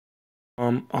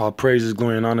All praises,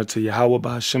 glory, and honor to Yahweh,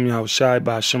 Ba'ashem Yahushai,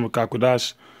 Ba'ashem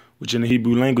Rakakwadash, which in the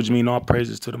Hebrew language mean all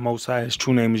praises to the Most High. His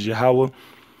true name is Yahweh,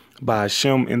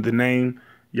 Ba'ashem in the name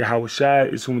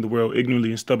Yahushai is whom the world ignorantly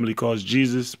and stubbornly calls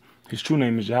Jesus. His true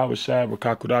name is Yahushai.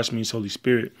 Rakakwadash means Holy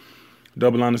Spirit.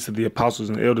 Double honors to the apostles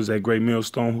and elders at Great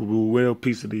Millstone who rule well.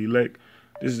 Peace to the elect.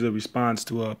 This is a response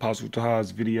to Apostle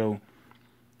Taha's video,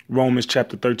 Romans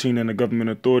chapter 13 and the government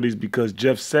authorities, because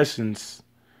Jeff Sessions,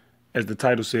 as the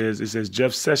title says, it says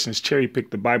Jeff Sessions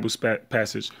cherry-picked the Bible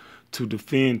passage to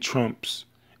defend Trump's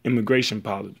immigration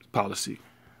policy.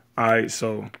 All right,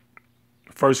 so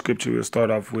first scripture we'll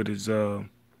start off with is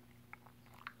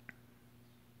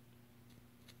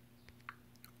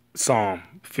Psalm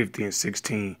 50 and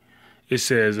 16. It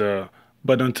says,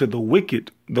 but unto the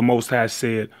wicked the Most High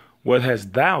said, what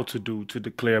hast thou to do to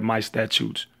declare my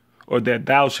statutes, or that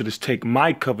thou shouldest take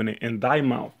my covenant in thy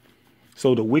mouth?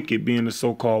 So the wicked, being the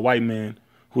so-called white man,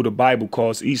 who the Bible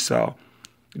calls Esau,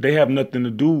 they have nothing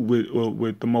to do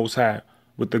with the Most High,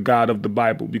 with the God of the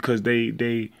Bible, because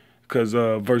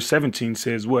verse 17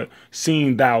 says what?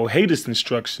 Seeing thou hatest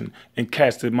instruction and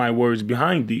casteth my words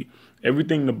behind thee.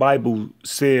 Everything the Bible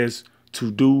says to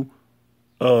do,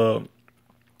 the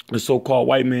so-called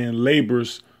white man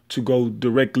labors to go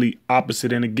directly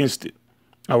opposite and against it.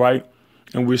 All right.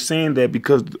 And we're saying that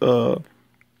because,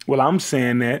 I'm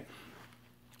saying that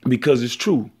because it's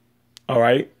true. All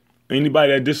right.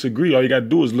 Anybody that disagree, all you got to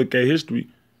do is look at history.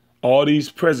 All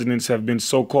these presidents have been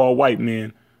so-called white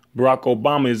men. Barack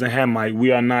Obama is a Hamite.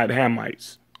 We are not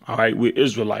Hamites. All right. We're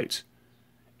Israelites.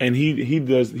 And he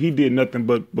did nothing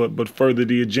but further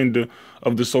the agenda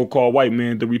of the so-called white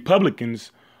man. The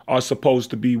Republicans are supposed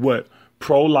to be what?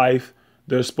 Pro-life.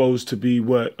 They're supposed to be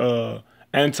what?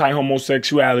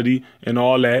 Anti-homosexuality and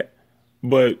all that.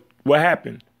 But what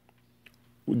happened?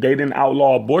 They didn't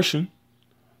outlaw abortion.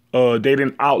 They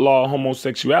didn't outlaw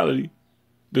homosexuality.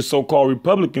 The so-called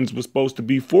Republicans were supposed to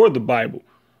be for the Bible,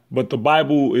 but the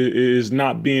Bible is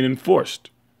not being enforced.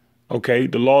 Okay,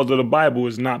 the laws of the Bible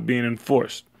is not being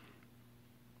enforced.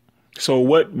 So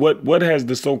what has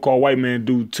the so-called white man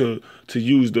do to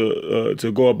use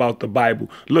to go about the Bible?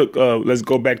 Look, let's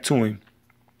go back to him.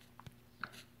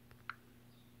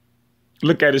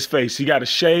 Look at his face. He got a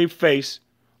shaved face,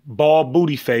 bald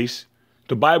booty face.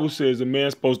 The Bible says a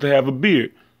man's supposed to have a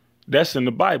beard. That's in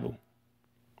the Bible.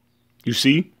 You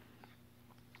see?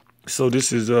 So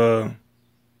this is going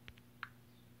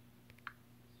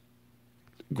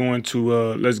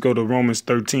to let's go to Romans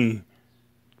 13.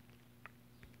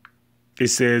 It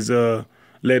says,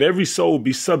 let every soul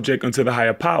be subject unto the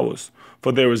higher powers,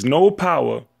 for there is no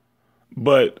power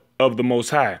but of the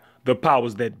Most High. The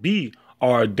powers that be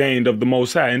are ordained of the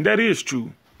Most High. And that is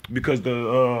true, because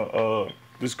the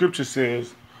scripture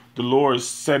says the Lord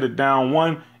set it down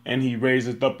one and he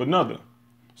raiseth up another.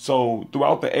 So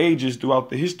throughout the ages, throughout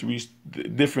the histories, the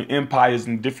different empires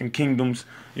and different kingdoms,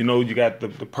 you know, you got the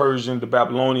Persian, the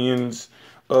Babylonians,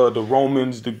 the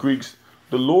Romans, the Greeks.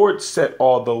 The Lord set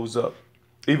all those up.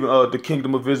 Even the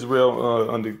kingdom of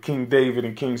Israel under King David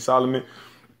and King Solomon,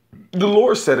 the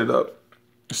Lord set it up.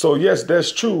 So yes,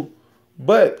 that's true.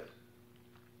 But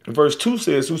verse 2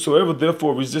 says, whosoever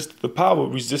therefore resisteth the power,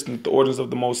 resisteth the orders of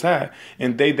the Most High,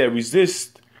 and they that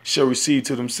resist shall receive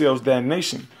to themselves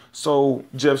damnation. So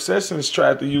Jeff Sessions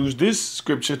tried to use this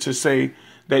scripture to say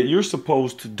that you're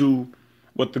supposed to do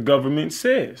what the government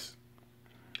says.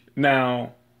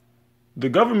 Now, the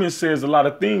government says a lot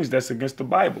of things that's against the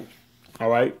Bible. All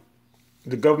right.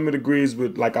 The government agrees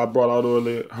with, like I brought out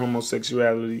earlier,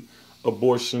 homosexuality,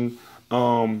 abortion,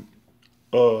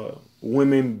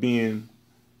 women being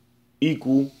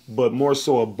equal, but more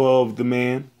so above the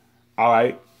man. All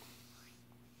right.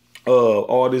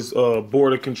 All this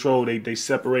border control, they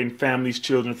separating families,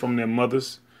 children from their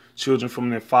mothers, children from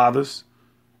their fathers.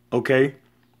 OK.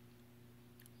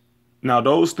 Now,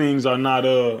 those things are not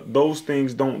those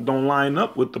things don't line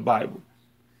up with the Bible.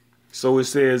 So it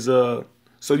says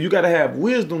so you got to have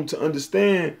wisdom to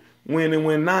understand when and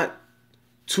when not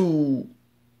to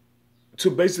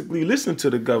basically listen to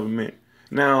the government.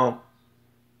 Now,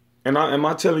 am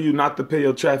I telling you not to pay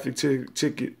your traffic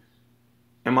ticket?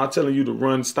 Am I telling you to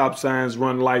run stop signs,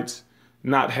 run lights,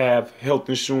 not have health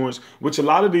insurance, which a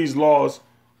lot of these laws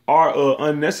are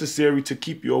unnecessary to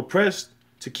keep you oppressed,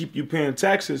 to keep you paying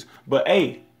taxes. But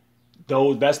hey,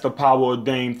 that's the power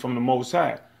ordained from the Most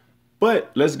High.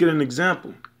 But let's get an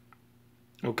example.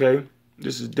 OK,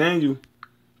 this is Daniel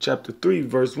chapter 3,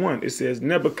 verse 1. It says,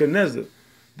 Nebuchadnezzar,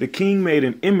 the king, made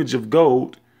an image of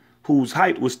gold whose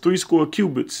height was 60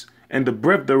 cubits and the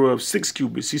breadth thereof 6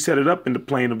 cubits. He set it up in the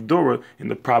plain of Dura in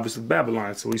the province of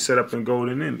Babylon. So he set up a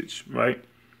golden image, right?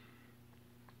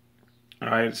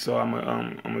 All right, so I'm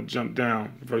gonna jump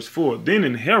down. Verse 4. Then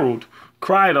an herald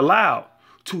cried aloud,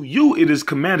 to you it is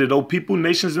commanded, O people,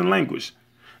 nations, and language,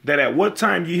 that at what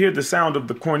time ye hear the sound of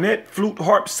the cornet, flute,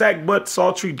 harp, sackbut,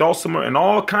 psaltery, dulcimer, and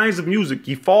all kinds of music,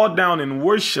 ye fall down and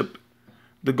worship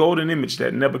the golden image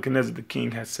that Nebuchadnezzar the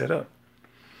king hath set up.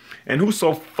 And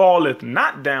whoso falleth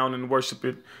not down and worship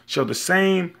it shall the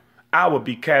same hour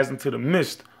be cast into the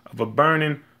midst of a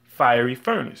burning fiery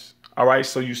furnace. All right,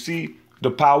 so you see the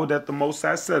power that the Most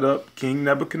High set up, King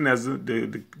Nebuchadnezzar,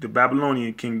 the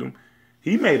Babylonian kingdom.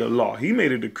 He made a law. He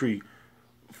made a decree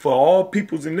for all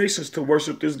peoples and nations to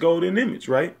worship this golden image,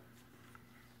 right?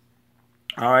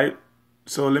 All right.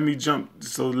 So let me jump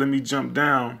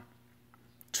down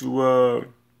to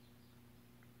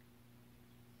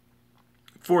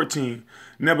 14.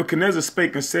 Nebuchadnezzar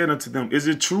spake and said unto them, is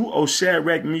it true, O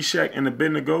Shadrach, Meshach, and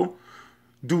Abednego?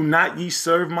 Do not ye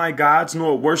serve my gods,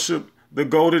 nor worship the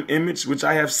golden image which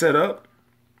I have set up?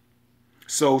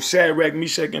 So Shadrach,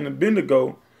 Meshach, and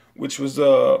Abednego, which was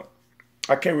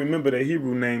I can't remember their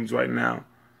Hebrew names right now.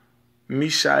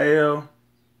 Mishael.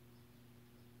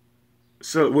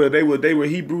 So well, they were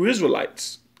Hebrew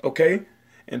Israelites, okay,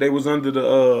 and they was under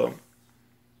the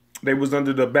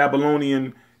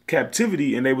Babylonian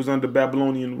captivity, and they was under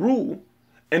Babylonian rule,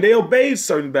 and they obeyed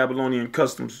certain Babylonian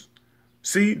customs.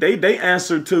 See, they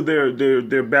answered to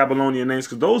their Babylonian names,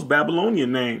 because those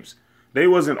Babylonian names, they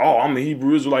wasn't, oh, I'm a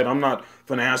Hebrew Israelite, I'm not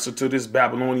gonna answer to this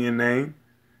Babylonian name.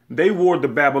 They wore the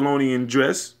Babylonian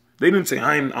dress. They didn't say,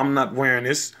 I'm not wearing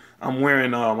this. I'm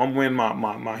wearing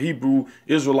my Hebrew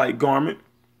Israelite garment.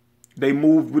 They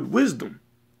moved with wisdom.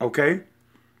 Okay.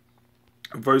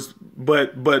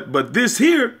 But this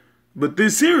here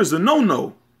is a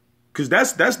no-no. Because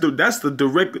that's the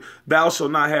direct, thou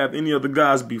shalt not have any other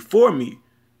gods before me.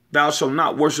 Thou shalt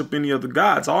not worship any other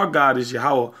gods. Our God is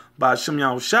Yahweh by Shem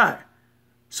Yahushai.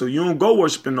 So you don't go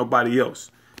worshiping nobody else.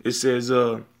 It says,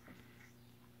 now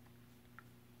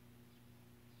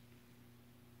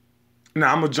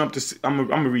I'm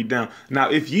gonna read down. Now,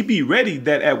 if ye be ready,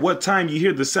 that at what time ye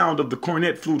hear the sound of the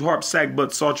cornet, flute, harp,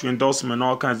 sackbut, psaltery, and dulcimer, and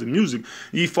all kinds of music,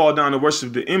 ye fall down and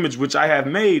worship the image which I have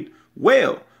made,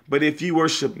 well. But if ye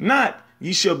worship not,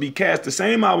 ye shall be cast the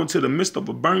same hour into the midst of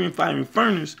a burning fiery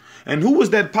furnace. And who is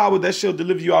that power that shall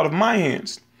deliver you out of my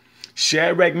hands?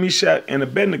 Shadrach, Meshach, and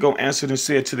Abednego answered and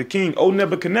said to the king, O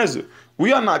Nebuchadnezzar,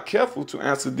 we are not careful to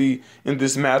answer thee in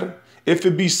this matter. If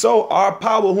it be so, our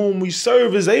power whom we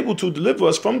serve is able to deliver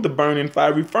us from the burning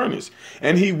fiery furnace,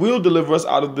 and he will deliver us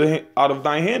out of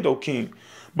thy hand, O king.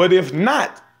 But if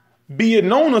not, be it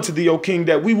known unto thee, O king,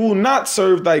 that we will not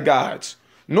serve thy gods,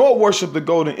 nor worship the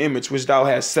golden image which thou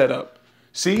hast set up.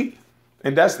 See?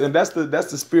 And that's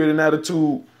the spirit and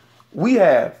attitude we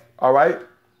have, all right?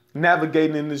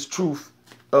 Navigating in this truth,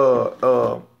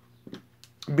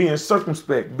 being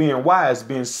circumspect, being wise,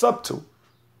 being subtle,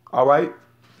 all right?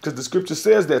 Because the scripture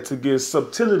says that to give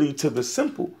subtlety to the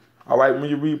simple. All right, when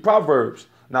you read Proverbs.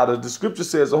 Now, the scripture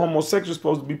says a homosexual is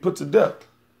supposed to be put to death.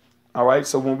 All right,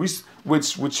 so when which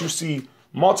you see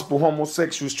multiple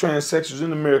homosexuals, transsexuals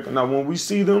in America. Now, when we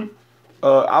see them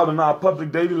out in our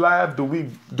public daily life, do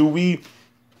we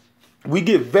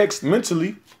get vexed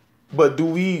mentally, but do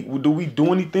we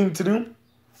do anything to them?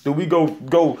 Do we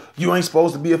go, you ain't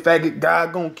supposed to be a faggot,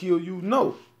 God gonna kill you?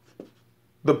 No.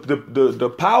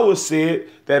 The power said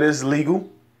that it's legal,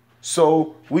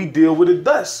 so we deal with it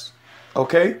thus.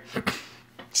 Okay?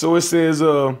 So it says,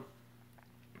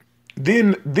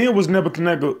 then was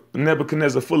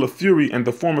Nebuchadnezzar full of fury, and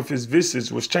the form of his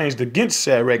visage was changed against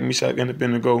Shadrach, Meshach, and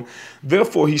Abednego.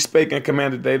 Therefore he spake and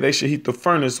commanded that they should heat the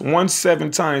furnace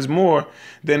 17 times more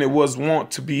than it was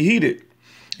wont to be heated.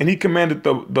 And he commanded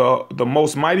the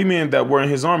most mighty men that were in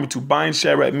his army to bind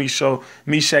Shadrach,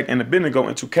 Meshach, and Abednego,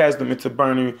 and to cast them into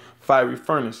burning fiery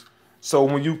furnace. So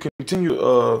when you continue,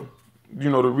 to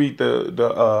read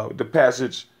the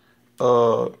passage,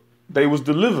 they was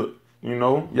delivered. You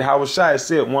know, Yahushua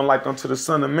said, one like unto the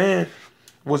Son of Man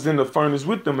was in the furnace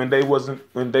with them, and they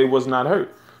was not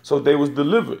hurt. So they was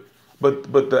delivered.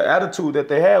 But the attitude that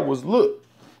they had was, look,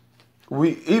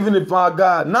 even if our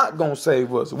God not gonna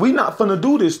save us, we not finna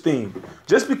do this thing.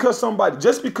 Just because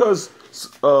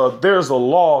there's a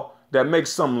law that makes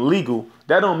something legal,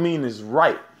 that don't mean it's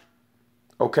right.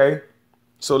 Okay?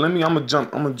 So I'm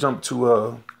gonna jump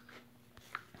to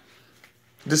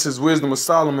this is Wisdom of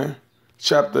Solomon,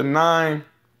 chapter 9,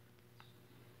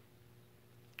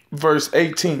 verse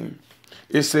 18.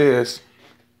 It says,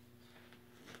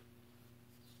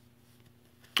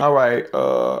 all right,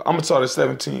 I'm gonna start at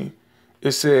 17.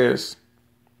 It says,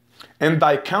 and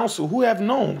thy counsel who have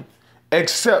known,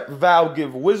 except thou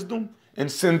give wisdom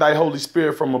and send thy Holy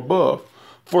Spirit from above?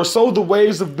 For so the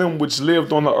ways of them which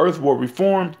lived on the earth were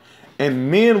reformed,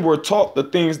 and men were taught the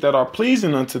things that are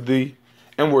pleasing unto thee,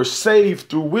 and were saved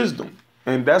through wisdom.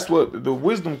 And that's what the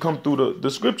wisdom come through the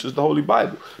scriptures, the Holy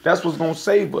Bible. That's what's gonna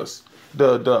save us.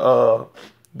 The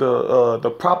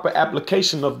proper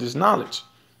application of this knowledge.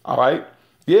 All right.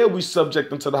 Yeah, we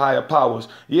subject them to the higher powers.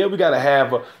 Yeah, we gotta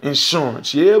have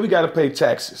insurance. Yeah, we gotta pay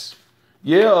taxes.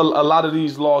 Yeah, a lot of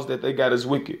these laws that they got is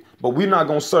wicked, but we're not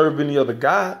gonna serve any other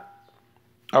God.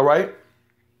 All right.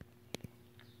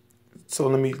 So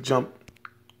let me jump.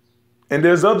 And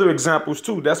there's other examples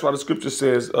too. That's why the scripture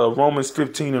says Romans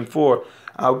 15:4.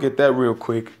 I'll get that real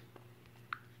quick.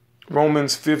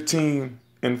 Romans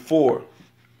 15:4.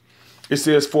 It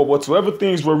says, for whatsoever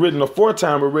things were written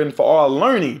aforetime were written for our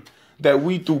learning, that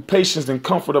we through patience and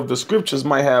comfort of the scriptures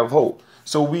might have hope.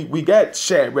 So we got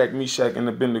Shadrach, Meshach, and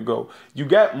Abednego. You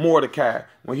got Mordecai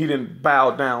when he didn't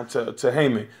bow down to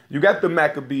Haman. You got the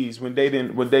Maccabees when they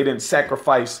didn't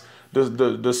sacrifice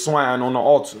the swine on the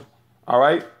altar. All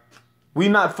right. We're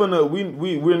not, and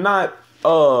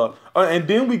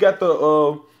then we got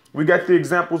the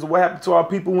examples of what happened to our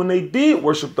people when they did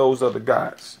worship those other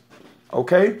gods.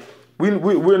 Okay,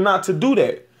 we're not to do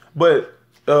that. But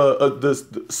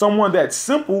someone that's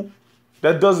simple,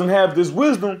 that doesn't have this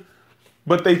wisdom,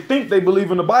 but they think they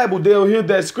believe in the Bible, they'll hear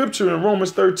that scripture in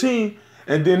Romans 13,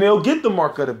 and then they'll get the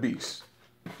mark of the beast.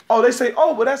 Oh, they say,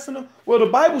 oh, well, the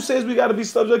Bible says we got to be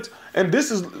subject, and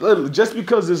this is just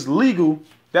because it's legal.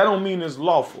 That don't mean it's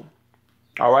lawful.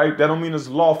 All right. That don't mean it's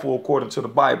lawful according to the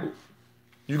Bible.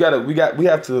 We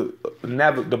have to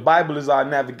navigate. The Bible is our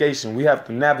navigation. We have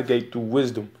to navigate through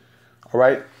wisdom. All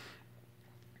right.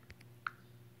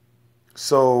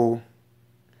 So,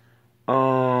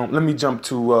 let me jump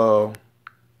to,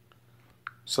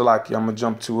 Salaki. I'm going to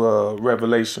jump to,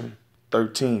 Revelation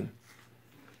 13.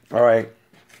 All right.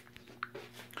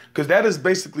 Cause that is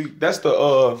basically, that's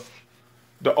the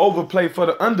overplay for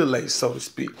the underlay, so to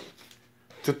speak.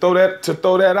 To throw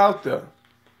that out there.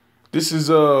 This is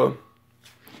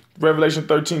Revelation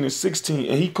 13:16,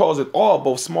 and he calls it all,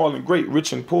 both small and great,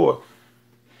 rich and poor,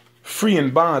 free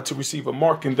and bond, to receive a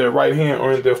mark in their right hand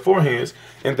or in their foreheads,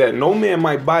 and that no man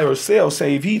might buy or sell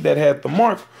save he that hath the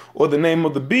mark, or the name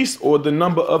of the beast, or the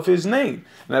number of his name.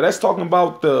 Now that's talking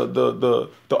about the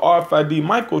RFID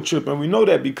microchip, and we know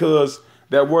that because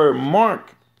that word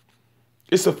mark,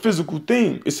 it's a physical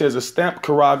thing. It says a stamp,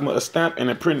 charagma, a stamp, and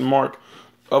a print mark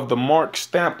of the mark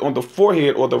stamped on the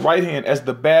forehead or the right hand as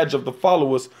the badge of the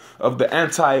followers of the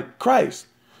Antichrist.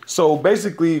 So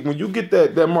basically, when you get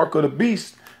that mark of the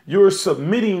beast, you're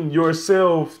submitting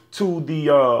yourself to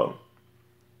the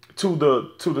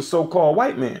so-called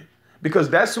white man, because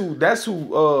that's who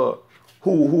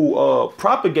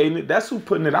propagating it. That's who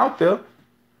putting it out there.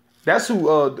 That's who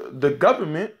the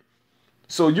government.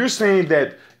 So you're saying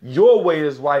that your way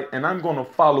is right, and I'm going to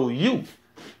follow you,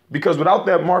 because without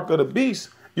that mark of the beast,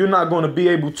 you're not going to be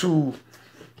able to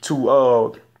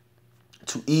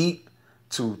eat,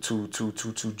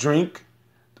 to drink.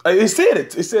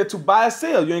 It said to buy and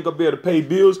sell. You ain't gonna be able to pay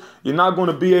bills. You're not going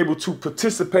to be able to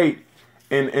participate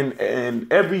in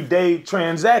everyday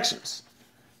transactions.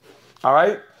 All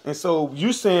right. And so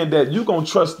you're saying that you're going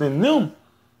to trust in them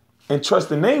and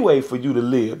trust in their way for you to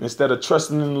live, instead of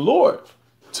trusting in the Lord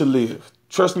to live,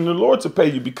 trusting the Lord to pay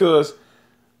you, because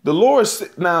the Lord.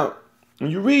 Now, when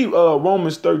you read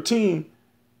Romans 13,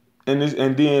 and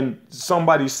then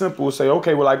somebody simple will say,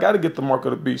 okay, well, I got to get the mark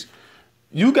of the beast.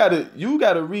 You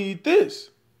gotta read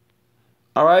this.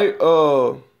 All right.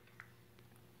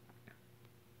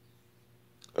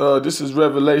 This is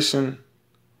Revelation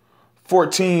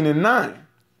 14:9.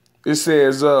 It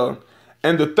says,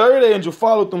 and the third angel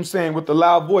followed them, saying with a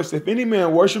loud voice, if any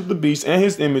man worship the beast and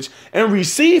his image, and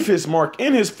receive his mark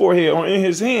in his forehead or in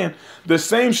his hand, the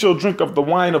same shall drink of the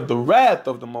wine of the wrath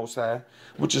of the Most High,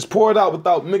 which is poured out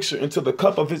without mixture into the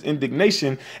cup of his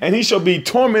indignation, and he shall be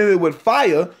tormented with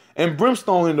fire and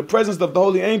brimstone in the presence of the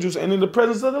holy angels and in the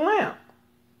presence of the Lamb.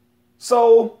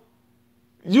 So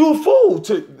you a fool.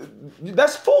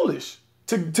 That's foolish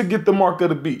to get the mark of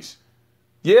the beast.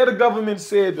 Yeah, the government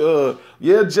said,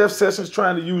 yeah, Jeff Sessions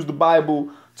trying to use the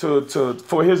Bible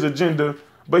for his agenda,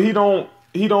 but he don't,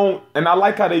 and I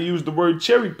like how they use the word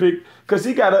cherry pick, because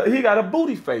he got a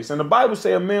booty face, and the Bible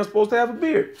say a man's supposed to have a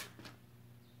beard.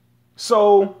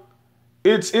 So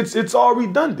it's all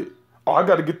redundant. Oh, I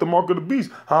got to get the mark of the beast.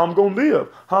 How I'm gonna live?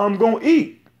 How I'm gonna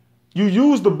eat? You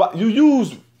use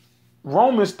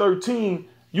Romans 13.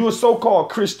 You a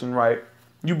so-called Christian, right?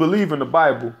 You believe in the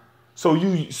Bible. So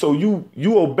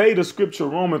you obey the scripture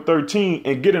Romans 13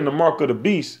 and get in the mark of the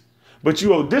beast, but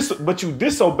you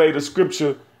disobey the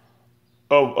scripture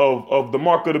of the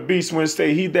mark of the beast when it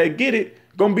say he that get it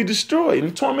gonna be destroyed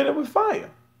and tormented with fire.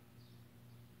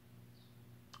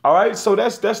 All right, so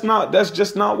that's just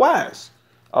not wise.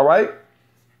 All right.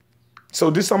 So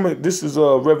this is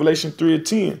Revelation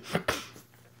 3:10.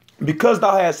 Because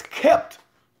thou hast kept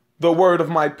the word of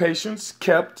my patience,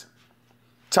 kept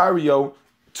Tyrio,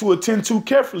 to attend to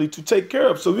carefully, to take care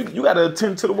of. So you got to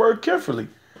attend to the word carefully.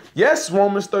 Yes,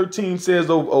 Romans 13 says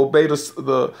obey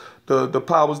the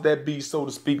powers that be, so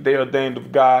to speak. They are ordained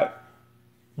of God.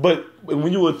 But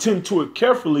when you attend to it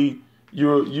carefully,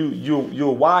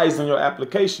 you're wise in your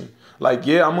application. Like,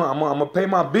 yeah, I'm gonna pay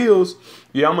my bills.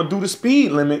 Yeah, I'm gonna do the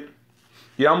speed limit.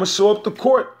 Yeah, I'm gonna show up to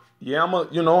court. Yeah, I'm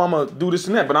gonna do this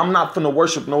and that. But I'm not finna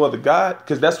worship no other God,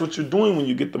 because that's what you're doing when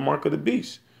you get the mark of the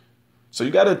beast. So you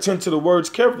got to attend to the words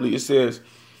carefully. It says,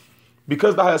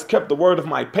 because thou hast kept the word of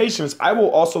my patience, I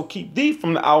will also keep thee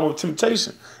from the hour of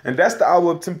temptation. And that's the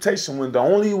hour of temptation, when the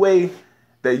only way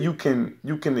that you can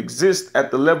exist at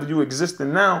the level you exist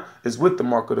in now is with the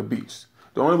mark of the beast.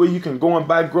 The only way you can go and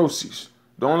buy groceries.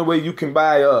 The only way you can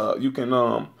buy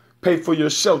pay for your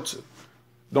shelter.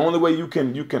 The only way you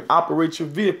can operate your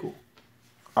vehicle.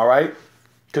 All right?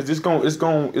 Because it's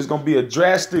gonna be a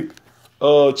drastic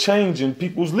change in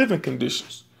people's living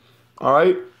conditions. All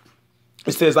right?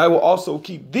 It says, I will also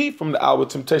keep thee from the hour of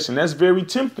temptation. That's very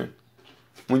tempting.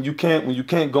 When you can't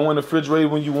go in the refrigerator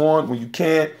when you want, when you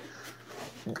can't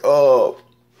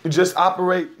just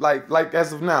operate like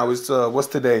as of now. It's what's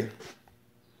today?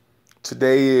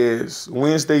 Today is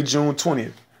Wednesday, June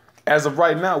 20th. As of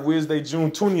right now, Wednesday,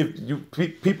 June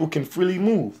 20th, people can freely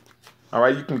move. All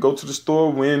right, you can go to the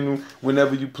store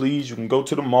whenever you please. You can go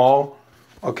to the mall.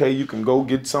 Okay, you can go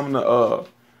get something to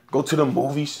go to the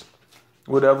movies,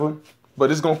 whatever.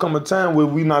 But it's gonna come a time where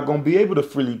we're not gonna be able to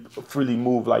freely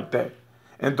move like that.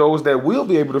 And those that will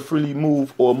be able to freely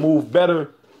move, or move better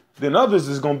than others,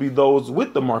 is gonna be those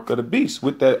with the mark of the beast,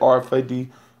 with that RFID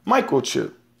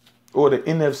microchip, or the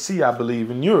NFC, I believe,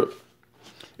 in Europe.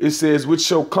 It says, which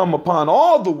shall come upon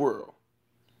all the world.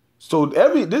 So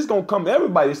this gonna come to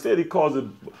everybody. It said he calls it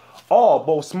all,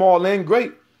 both small and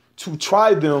great, to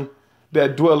try them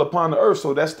that dwell upon the earth.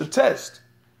 So that's the test.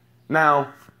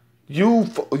 Now,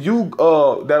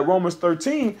 that Romans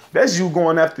 13, that's you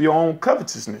going after your own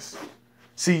covetousness.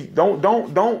 See,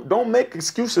 don't make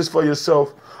excuses for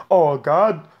yourself. Oh,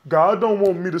 God don't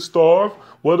want me to starve.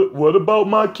 What about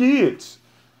my kids?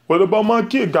 What about my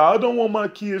kid? God don't want my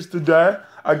kids to die.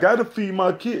 I gotta feed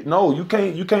my kid. No, you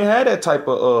can't have that type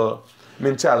of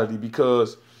mentality,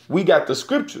 because we got the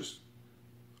scriptures.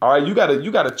 All right, you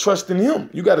gotta trust in him.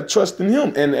 You gotta trust in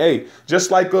him. And hey, just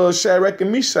like Shadrach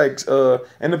and Meshach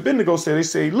and Abednego said, they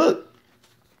say, look,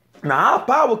 now our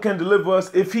power can deliver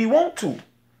us if he want to.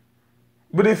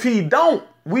 But if he don't,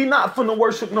 we not finna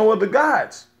worship no other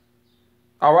gods.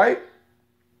 All right?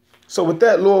 So with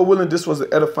that, Lord willing, this was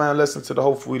an edifying lesson to the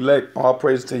hopeful elect. All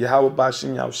praise to Yahweh,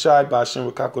 Ba'ashem Yahushai, Ba'ashem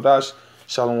Rekakodash,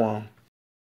 Shalom.